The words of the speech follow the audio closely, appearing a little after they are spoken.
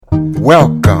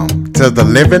Welcome to the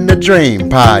Living the Dream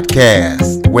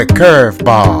podcast with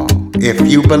Curveball. If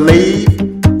you believe,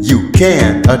 you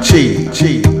can achieve.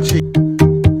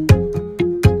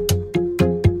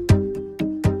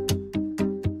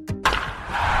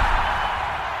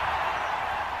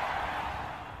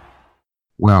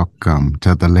 Welcome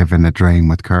to the Living the Dream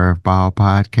with Curveball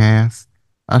podcast,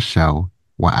 a show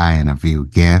where I interview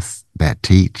guests that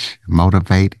teach,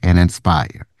 motivate, and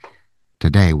inspire.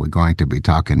 Today, we're going to be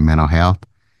talking mental health,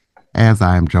 as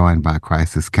I am joined by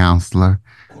crisis counselor,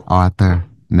 author,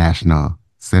 national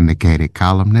syndicated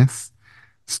columnist,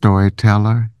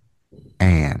 storyteller,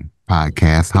 and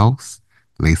podcast host,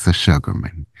 Lisa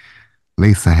Sugarman.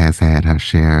 Lisa has had her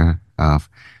share of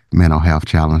mental health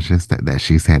challenges that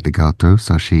she's had to go through,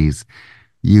 so she's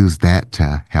used that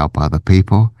to help other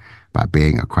people by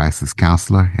being a crisis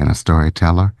counselor and a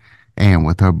storyteller, and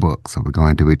with her book. So we're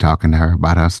going to be talking to her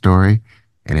about her story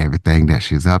and everything that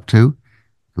she's up to.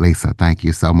 Lisa, thank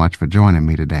you so much for joining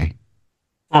me today.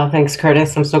 Oh, thanks,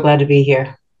 Curtis. I'm so glad to be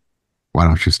here. Why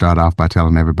don't you start off by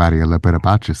telling everybody a little bit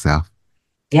about yourself?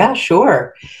 Yeah,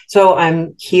 sure. So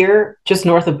I'm here just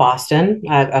north of Boston.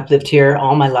 I've lived here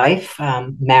all my life,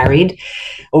 married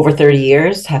over 30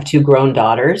 years, have two grown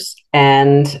daughters,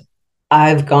 and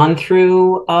I've gone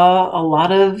through a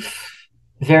lot of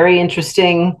very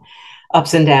interesting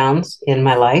ups and downs in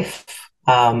my life,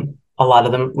 a lot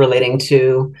of them relating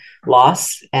to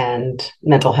loss and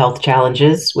mental health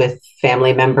challenges with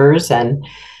family members and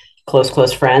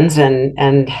close friends,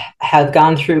 and have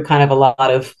gone through kind of a lot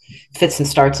of fits and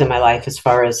starts in my life as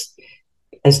far as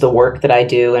the work that I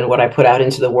do and what I put out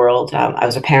into the world. I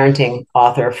was a parenting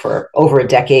author for over a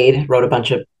decade, wrote a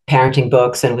bunch of parenting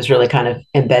books, and was really kind of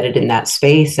embedded in that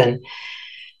space. And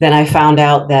then I found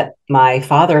out that my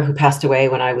father, who passed away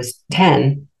when I was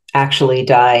 10, actually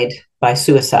died by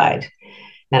suicide.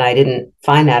 And I didn't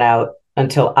find that out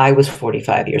until I was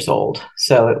 45 years old.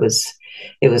 So it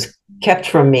was kept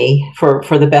from me for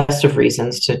the best of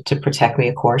reasons, to protect me,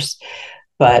 of course.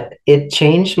 But it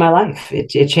changed my life.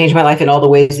 It changed my life in all the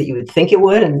ways that you would think it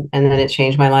would. And then it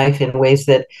changed my life in ways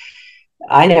that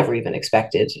I never even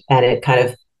expected. And it kind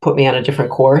of put me on a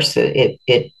different course.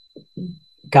 It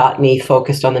got me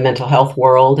focused on the mental health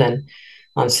world and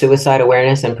on suicide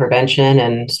awareness and prevention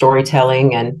and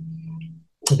storytelling. And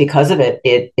because of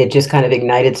it just kind of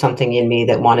ignited something in me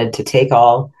that wanted to take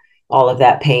all of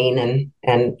that pain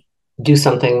and do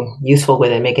something useful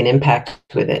with it, make an impact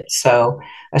with it. So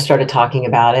I started talking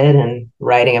about it and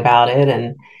writing about it,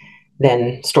 and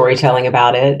then storytelling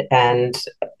about it. And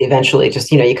eventually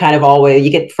just, you kind of always,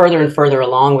 you get further and further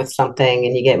along with something,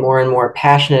 and you get more and more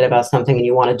passionate about something, and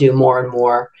you want to do more and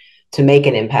more to make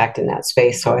an impact in that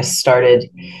space. So I started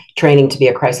training to be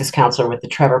a crisis counselor with the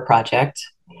Trevor Project,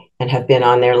 and have been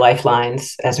on their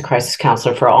lifelines as a crisis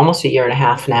counselor for almost a year and a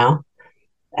half now.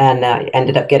 And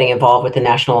ended up getting involved with the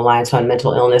National Alliance on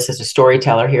Mental Illness as a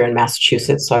storyteller here in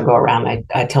Massachusetts. So I go around,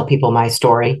 I tell people my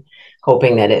story,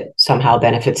 hoping that it somehow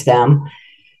benefits them.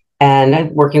 And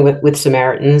I'm working with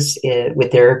Samaritans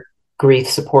with their grief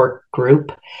support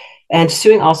group, and just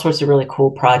doing all sorts of really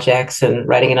cool projects, and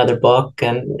writing another book.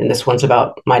 And this one's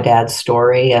about my dad's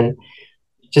story, and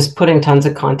just putting tons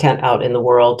of content out in the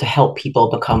world to help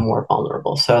people become more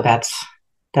vulnerable. So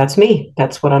that's me.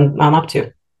 That's what I'm up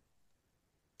to.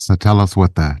 So tell us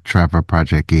what the Trevor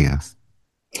Project is.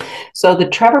 So the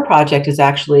Trevor Project is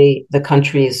actually the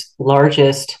country's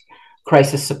largest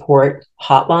crisis support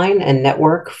hotline and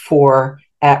network for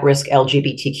at-risk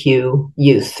LGBTQ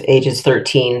youth, ages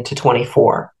 13 to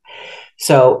 24.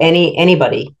 So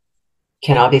anybody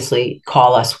can obviously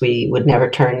call us. We would never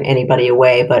turn anybody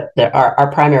away, but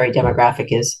our primary demographic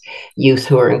is youth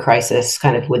who are in crisis,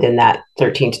 kind of within that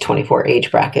 13 to 24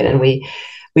 age bracket. And we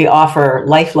offer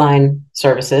lifeline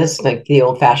services, like the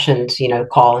old-fashioned,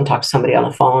 call and talk to somebody on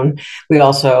the phone. We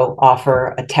also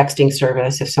offer a texting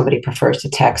service. If somebody prefers to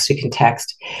text, you can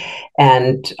text.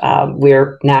 And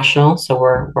we're national, so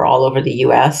we're all over the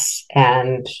U.S.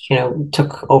 and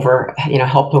helped over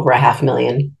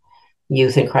 500,000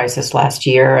 youth in crisis last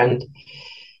year, and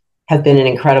have been an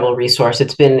incredible resource.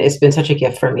 It's been such a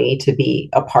gift for me to be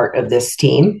a part of this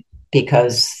team,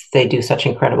 because they do such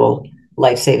incredible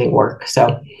life-saving work.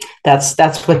 So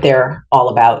that's what they're all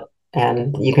about.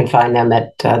 And you can find them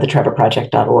at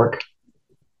thetrevorproject.org.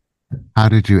 How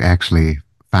did you actually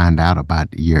find out about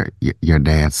your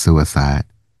dad's suicide?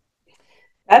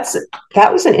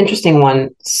 That was an interesting one.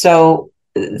 So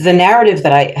the narrative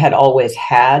that I had always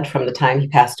had from the time he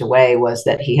passed away was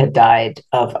that he had died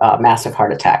of a massive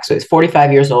heart attack. So he was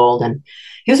 45 years old, and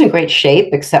he was in great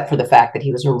shape, except for the fact that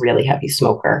he was a really heavy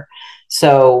smoker.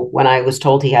 So when I was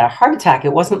told he had a heart attack,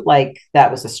 it wasn't like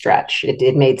that was a stretch.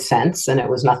 It made sense and it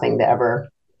was nothing to ever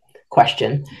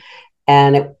question.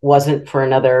 And it wasn't for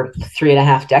another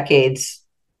 3.5 decades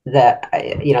that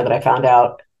I found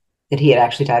out that he had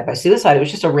actually died by suicide. It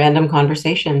was just a random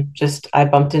conversation. Just I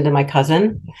bumped into my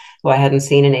cousin, who I hadn't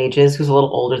seen in ages, who's a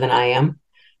little older than I am,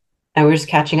 and we were just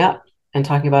catching up and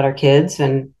talking about our kids.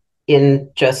 And in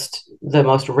just the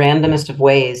most randomest of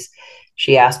ways,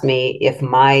 she asked me if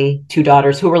my two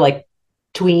daughters, who were like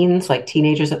tweens, like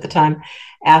teenagers at the time,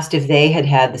 asked if they had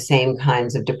had the same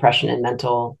kinds of depression and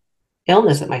mental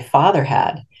illness that my father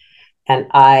had. And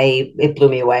it blew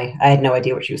me away. I had no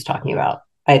idea what she was talking about.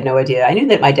 I had no idea. I knew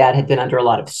that my dad had been under a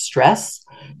lot of stress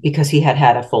because he had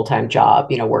had a full-time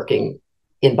job, working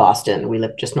in Boston. We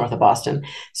lived just north of Boston.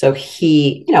 So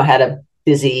he, had a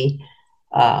busy,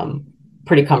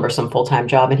 pretty cumbersome full-time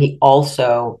job. And he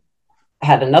also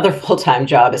had another full-time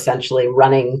job, essentially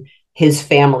running his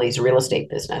family's real estate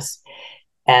business.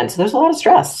 And so there's a lot of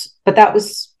stress, but that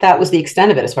was the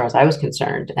extent of it as far as I was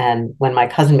concerned. And when my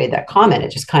cousin made that comment,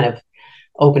 it just kind of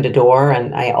opened a door,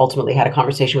 and I ultimately had a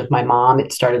conversation with my mom.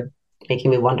 It started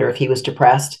making me wonder if he was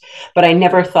depressed, but I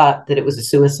never thought that it was a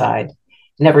suicide.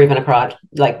 Never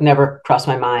crossed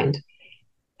my mind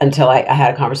until I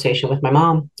had a conversation with my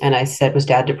mom, and I said, "Was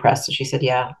Dad depressed?" And she said,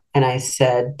 "Yeah." And I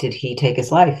said, "Did he take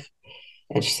his life?"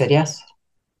 And she said, "Yes."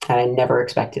 And I never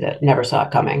expected it, never saw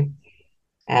it coming,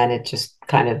 and it just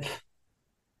kind of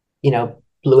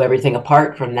blew everything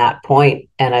apart from that point.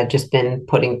 And I've just been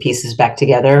putting pieces back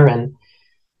together and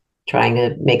trying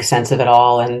to make sense of it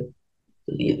all, and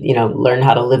learn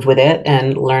how to live with it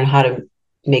and learn how to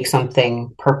make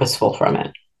something purposeful from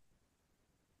it.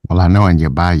 Well, I know in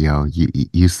your bio,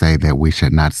 you say that we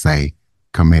should not say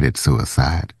committed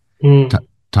suicide. T- Mm.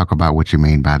 Talk about what you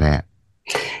mean by that.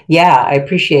 Yeah, I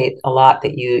appreciate a lot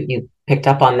that you picked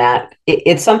up on that.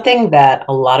 It's something that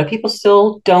a lot of people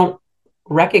still don't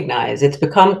recognize. It's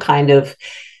become kind of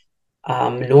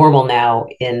normal now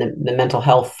in the mental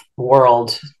health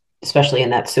world, especially in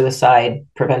that suicide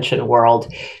prevention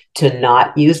world, to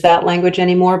not use that language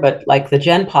anymore. But like the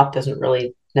Gen Pop doesn't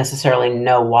really necessarily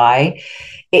know why.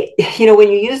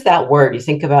 When you use that word, you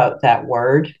think about that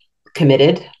word,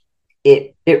 committed.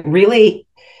 It really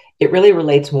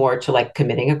relates more to like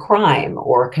committing a crime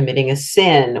or committing a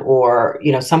sin, or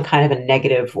some kind of a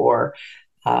negative, or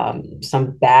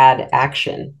some bad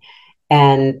action.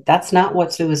 And that's not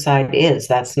what suicide is.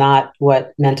 That's not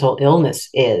what mental illness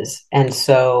is. And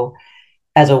so,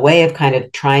 as a way of kind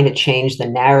of trying to change the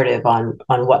narrative on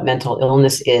what mental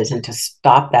illness is and to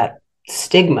stop that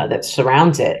stigma that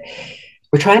surrounds it,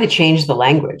 we're trying to change the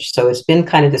language. So it's been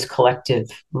kind of this collective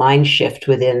mind shift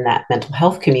within that mental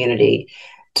health community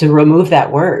to remove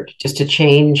that word, just to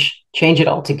change it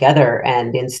altogether.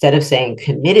 And instead of saying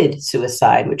committed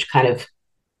suicide, which kind of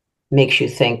makes you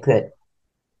think that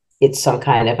it's some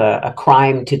kind of a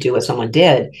crime to do what someone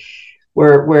did,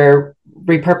 we're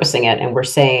repurposing it, and we're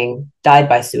saying died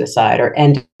by suicide or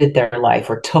ended their life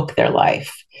or took their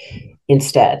life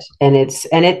instead. And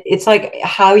it's like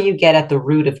how you get at the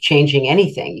root of changing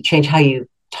anything. You change how you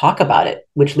talk about it,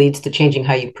 which leads to changing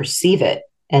how you perceive it,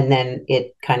 and then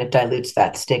it kind of dilutes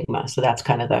that stigma. So that's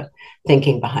kind of the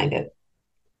thinking behind it.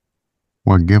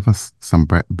 Well, give us some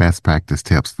best practice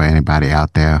tips for anybody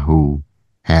out there who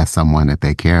has someone that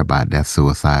they care about that's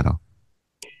suicidal.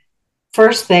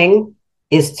 First thing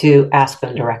is to ask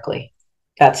them directly.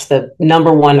 That's the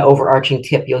number one overarching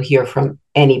tip you'll hear from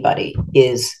anybody: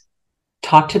 is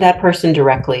talk to that person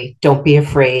directly. Don't be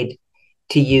afraid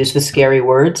to use the scary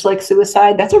words like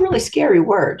suicide. That's a really scary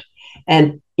word.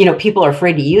 And people are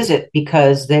afraid to use it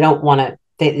because they don't want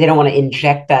to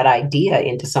inject that idea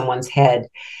into someone's head.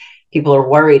 People are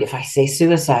worried, if I say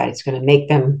suicide, it's going to make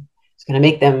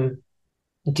them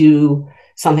do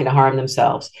something to harm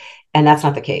themselves. And that's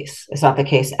not the case. It's not the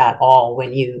case at all.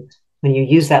 When you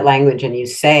use that language and you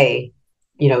say,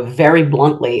 very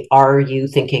bluntly, are you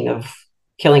thinking of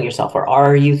killing yourself, or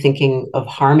are you thinking of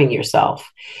harming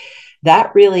yourself?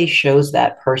 That really shows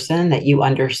that person that you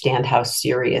understand how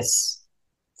serious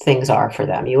things are for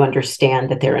them. You understand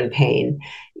that they're in pain.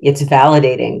 It's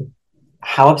validating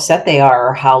how upset they are,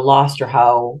 or how lost, or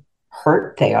how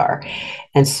hurt they are.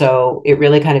 And so it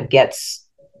really kind of gets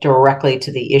directly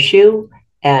to the issue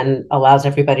and allows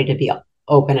everybody to be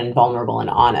open and vulnerable and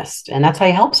honest. And that's how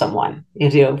you help someone.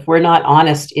 If we're not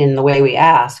honest in the way we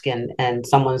ask, and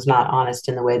someone's not honest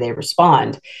in the way they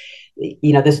respond,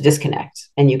 there's a disconnect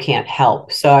and you can't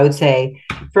help. So I would say,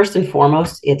 first and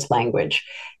foremost, it's language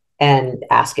and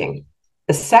asking.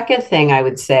 The second thing I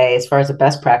would say, as far as the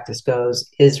best practice goes,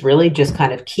 is really just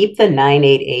kind of keep the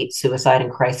 988 suicide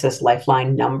and crisis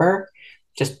lifeline number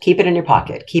Just keep it in your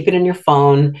pocket, keep it in your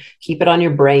phone, keep it on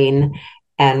your brain.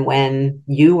 And when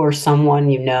you or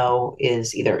someone you know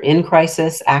is either in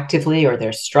crisis actively or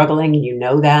they're struggling, you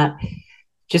know that,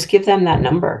 just give them that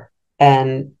number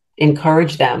and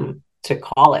encourage them to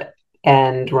call it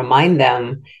and remind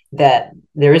them that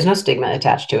there is no stigma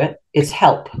attached to it. It's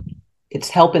help. It's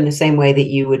help in the same way that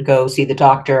you would go see the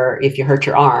doctor if you hurt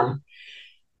your arm.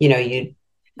 You'd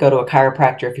go to a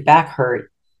chiropractor if your back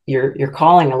hurt. You're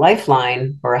calling a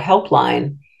lifeline or a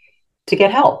helpline to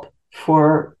get help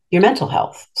for your mental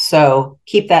health. So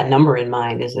keep that number in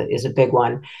mind is a big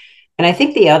one. And I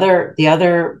think the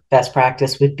other best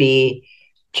practice would be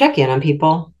check in on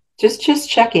people. Just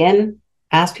check in,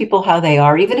 ask people how they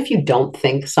are, even if you don't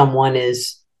think someone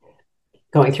is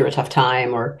going through a tough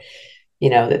time or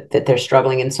that they're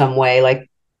struggling in some way. Like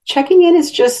checking in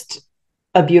is just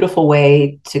a beautiful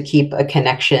way to keep a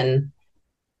connection,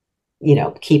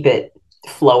 keep it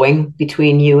flowing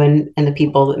between you and the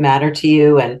people that matter to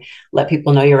you, and let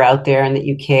people know you're out there and that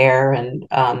you care, and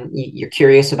you're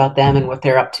curious about them and what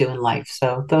they're up to in life.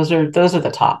 So those are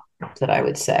the top that I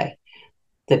would say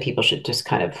that people should just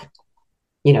kind of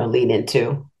lean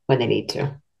into when they need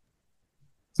to.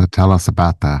 So tell us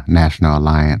about the National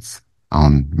Alliance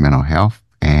on Mental Health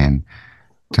and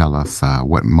tell us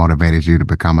what motivated you to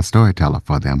become a storyteller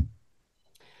for them.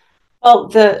 Well,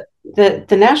 the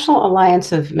National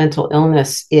Alliance of Mental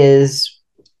Illness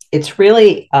it's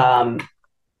really a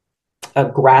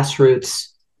grassroots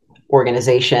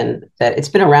organization that it's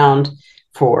been around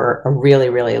for a really,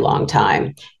 really long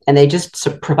time. And they just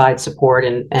provide support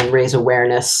and raise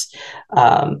awareness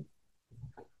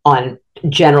on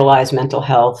generalized mental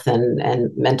health and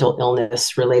mental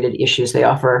illness related issues. They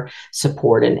offer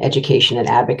support and education and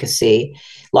advocacy,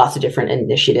 lots of different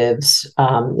initiatives.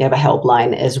 You have a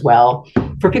helpline as well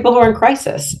for people who are in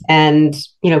crisis and,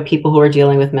 people who are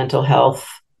dealing with mental health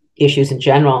issues in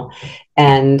general.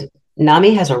 And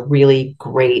NAMI has a really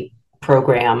great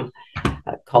program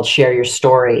called Share Your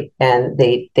Story, and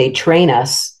they train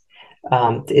us.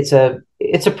 It's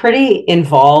a pretty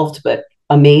involved but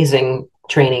amazing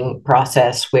training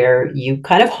process where you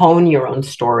kind of hone your own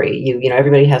story.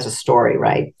 Everybody has a story,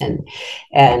 right?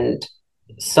 And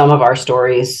some of our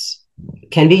stories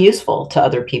can be useful to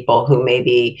other people who may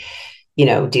be,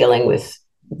 dealing with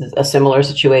a similar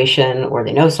situation, or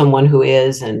they know someone who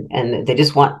is, and they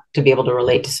just want to be able to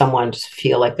relate to someone, just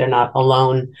feel like they're not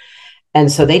alone. And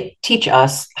so they teach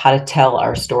us how to tell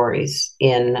our stories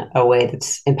in a way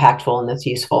that's impactful and that's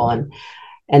useful.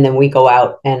 And then we go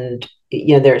out and,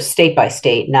 there's state by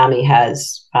state. NAMI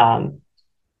has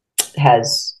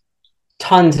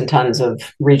tons and tons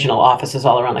of regional offices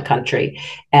all around the country,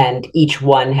 and each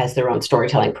one has their own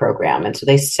storytelling program. And so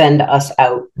they send us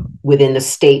out within the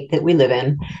state that we live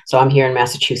in. So I'm here in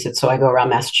Massachusetts, so I go around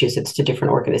Massachusetts to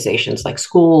different organizations like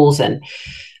schools and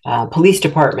police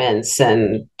departments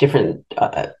and different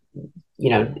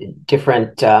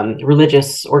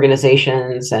religious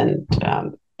organizations,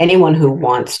 and anyone who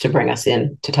wants to bring us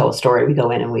in to tell a story. We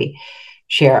go in and we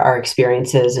share our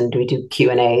experiences, and we do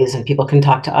Q&As, and people can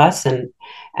talk to us and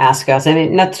ask us. I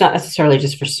mean, that's not necessarily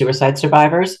just for suicide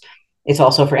survivors. It's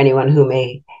also for anyone who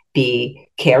may be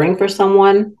caring for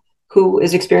someone who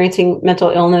is experiencing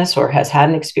mental illness or has had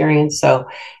an experience. So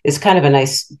it's kind of a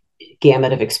nice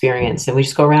gamut of experience. And we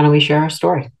just go around and we share our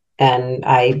story. And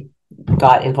I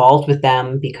got involved with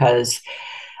them because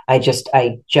I just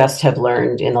have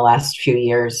learned in the last few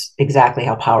years exactly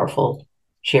how powerful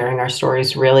sharing our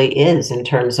stories really is in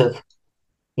terms of,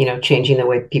 changing the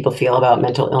way people feel about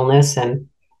mental illness and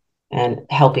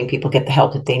helping people get the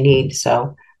help that they need.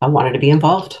 So I wanted to be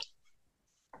involved,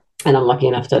 and I'm lucky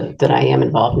enough that I am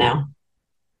involved now.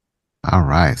 All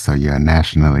right. So you're a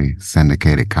nationally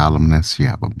syndicated columnist. You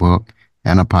have a book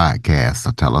and a podcast.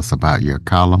 So tell us about your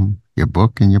column, your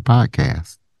book, and your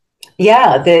podcast.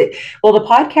 Yeah. The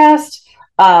podcast,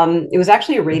 it was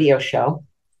actually a radio show,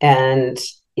 and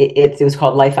it was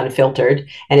called Life Unfiltered,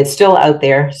 and it's still out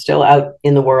there, still out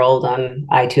in the world on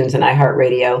iTunes and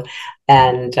iHeartRadio.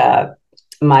 And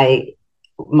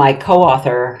my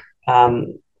co-author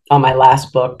on my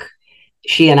last book,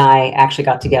 she and I actually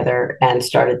got together and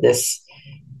started this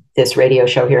radio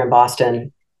show here in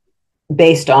Boston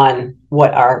based on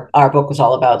what our book was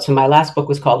all about. So my last book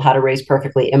was called How to Raise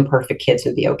Perfectly Imperfect Kids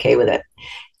and Be Okay with It.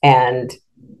 And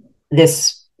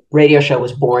this radio show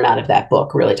was born out of that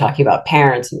book, really talking about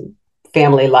parents and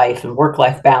family life and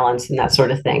work-life balance and that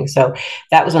sort of thing. So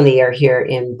that was on the air here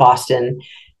in Boston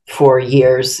for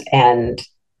years. And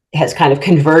has kind of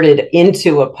converted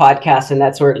into a podcast, and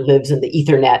that's where it lives in the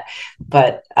Ethernet.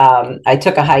 But I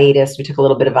took a hiatus. We took a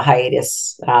little bit of a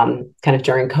hiatus kind of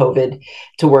during COVID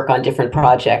to work on different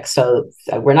projects. So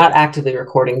we're not actively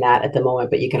recording that at the moment,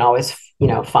 but you can always,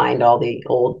 find all the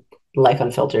old Life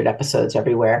Unfiltered episodes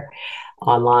everywhere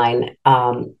online.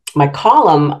 My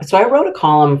column, so I wrote a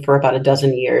column for about a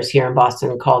dozen years here in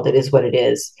Boston called It Is What It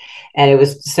Is. And it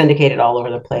was syndicated all over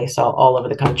the place, all over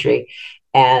the country.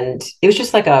 And it was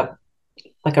just like a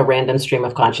random stream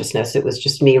of consciousness. It was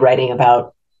just me writing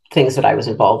about things that I was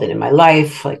involved in my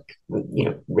life, like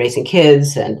raising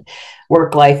kids and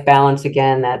work life balance.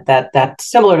 Again, that's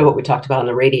similar to what we talked about on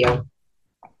the radio.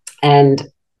 And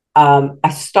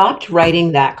I stopped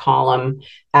writing that column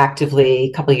actively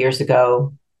a couple of years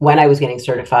ago when I was getting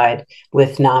certified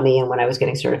with NAMI and when I was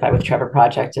getting certified with Trevor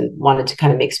Project, and wanted to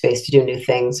kind of make space to do new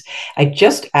things. I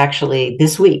just actually,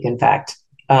 this week, in fact,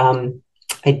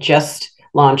 I just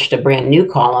launched a brand new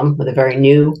column with a very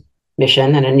new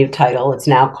mission and a new title. It's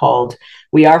now called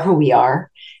We Are Who We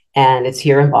Are. And it's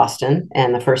here in Boston.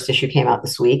 And the first issue came out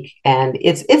this week. And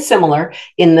it's similar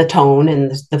in the tone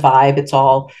and the vibe. It's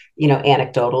all,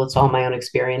 anecdotal. It's all my own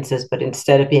experiences. But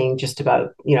instead of being just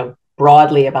about,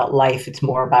 broadly about life, it's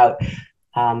more about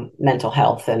mental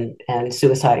health and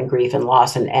suicide and grief and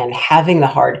loss, and having the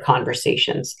hard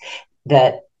conversations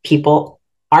that people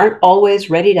aren't always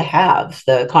ready to have,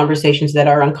 the conversations that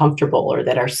are uncomfortable or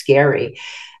that are scary.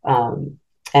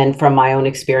 And from my own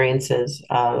experiences,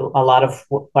 a lot of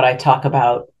what I talk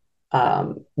about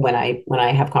when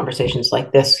I have conversations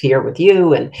like this here with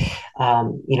you, and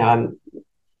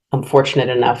I'm fortunate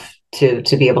enough to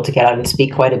be able to get out and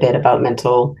speak quite a bit about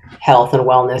mental health and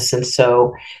wellness. And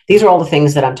so these are all the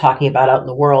things that I'm talking about out in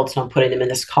the world. So I'm putting them in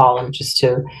this column just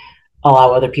to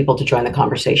allow other people to join the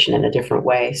conversation in a different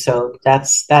way. So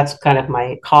that's kind of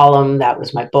my column. That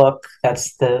was my book.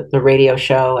 That's the radio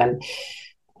show. And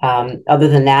other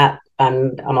than that,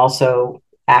 I'm also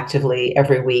actively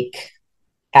every week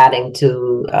adding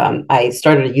to. I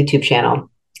started a YouTube channel,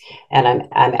 and I'm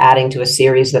adding to a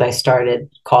series that I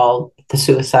started called the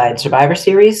Suicide Survivor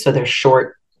Series. So they're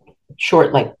short,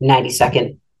 like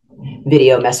 90-second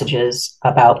video messages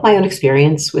about my own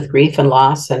experience with grief and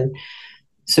loss and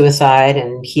suicide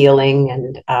and healing.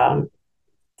 And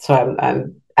so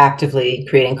I'm actively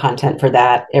creating content for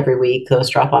that every week. Those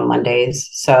drop on Mondays.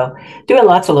 So doing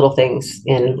lots of little things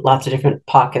in lots of different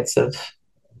pockets of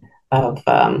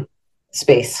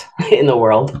space in the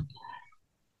world.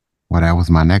 Well, that was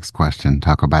my next question.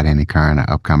 Talk about any current or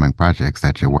upcoming projects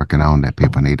that you're working on that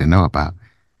people need to know about.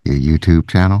 Your YouTube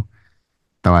channel.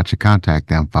 Throw out your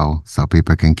contact info so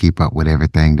people can keep up with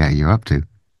everything that you're up to.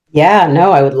 Yeah,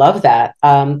 no, I would love that.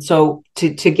 So to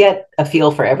get a feel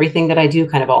for everything that I do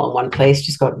kind of all in one place,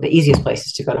 just go to the easiest place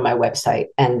is to go to my website,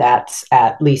 and that's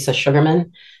at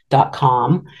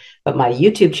lisasugarman.com. But my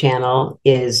YouTube channel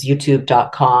is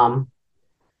youtube.com/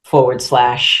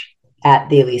 at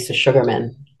the Lisa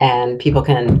Sugarman. And people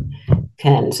can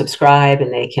subscribe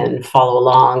and they can follow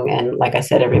along. And like I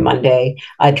said, every Monday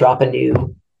I drop a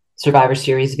new Survivor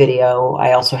Series video.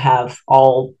 I also have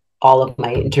all of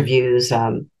my interviews.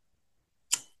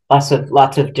 Lots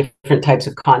of different types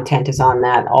of content is on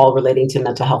that, all relating to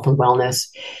mental health and wellness.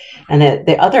 And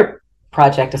the other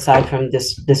project, aside from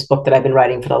this book that I've been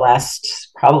writing for the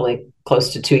last probably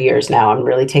close to 2 years now, I'm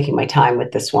really taking my time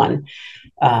with this one.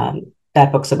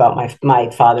 That book's about my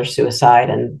father's suicide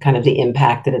and kind of the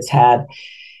impact that it's had.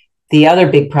 The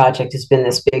other big project has been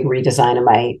this big redesign of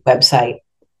my website,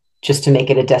 just to make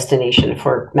it a destination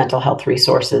for mental health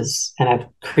resources. And I've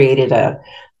created a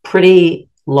pretty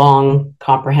long,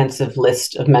 comprehensive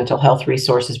list of mental health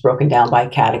resources broken down by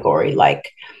category,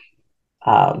 like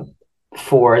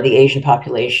for the Asian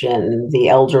population, the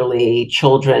elderly,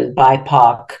 children,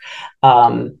 BIPOC,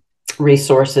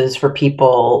 resources for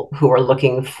people who are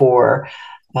looking for,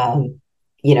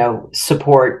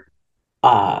 support,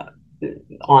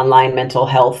 online mental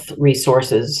health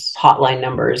resources, hotline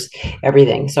numbers,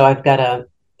 everything. So I've got a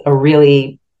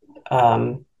really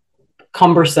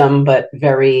cumbersome but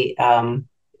very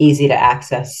easy to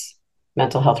access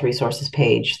mental health resources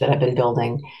page that I've been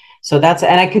building. So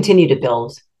and I continue to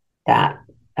build that.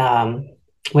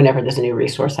 Whenever there's a new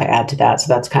resource, I add to that. So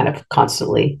that's kind of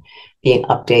constantly being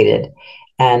updated,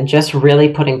 and just really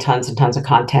putting tons and tons of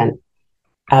content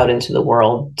out into the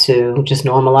world to just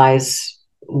normalize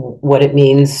what it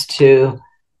means to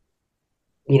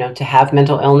have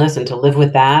mental illness and to live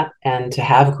with that, and to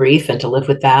have grief and to live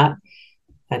with that.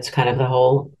 That's kind of the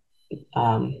whole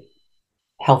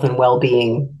health and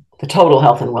well-being, the total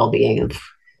health and well-being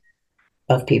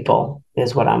of people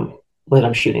is what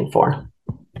I'm shooting for.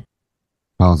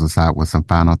 close us out with some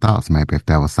final thoughts. Maybe if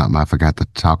there was something I forgot to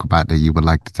talk about that you would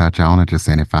like to touch on, or just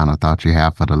any final thoughts you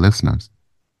have for the listeners.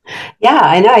 Yeah,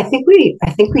 I know. I think we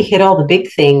hit all the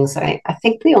big things. I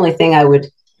think the only thing I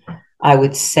would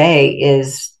say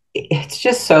is it's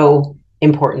just so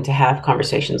important to have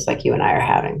conversations like you and I are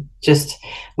having. Just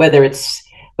whether it's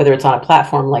whether it's on a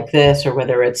platform like this, or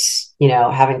whether it's,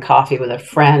 having coffee with a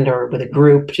friend or with a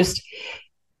group, just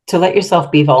to let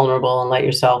yourself be vulnerable and let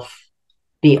yourself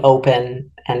be open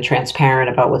and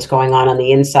transparent about what's going on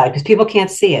the inside, because people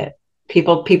can't see it.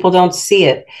 People don't see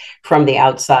it from the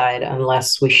outside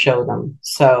unless we show them.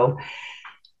 So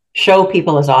show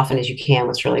people as often as you can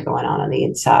what's really going on the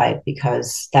inside,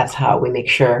 because that's how we make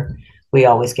sure we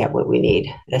always get what we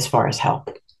need as far as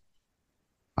help.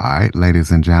 All right,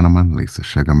 ladies and gentlemen,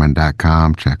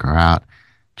 LisaSugarman.com. Check her out.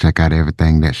 Check out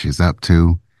everything that she's up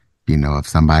to. You know, if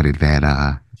somebody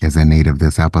that is in need of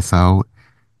this episode,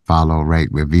 follow, rate,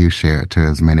 review, share it to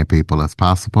as many people as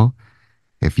possible.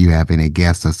 If you have any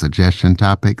guest or suggestion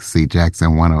topics,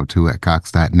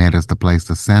 cjackson102@cox.net is the place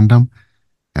to send them.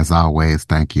 As always,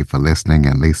 thank you for listening.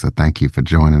 And Lisa, thank you for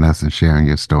joining us and sharing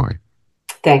your story.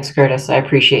 Thanks, Curtis. I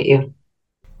appreciate you.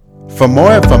 For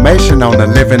more information on the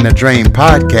Living the Dream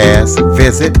podcast,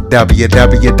 visit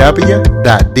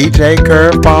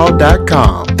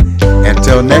www.djcurveball.com.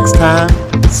 Until next time,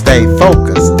 stay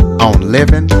focused on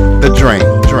living the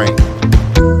dream.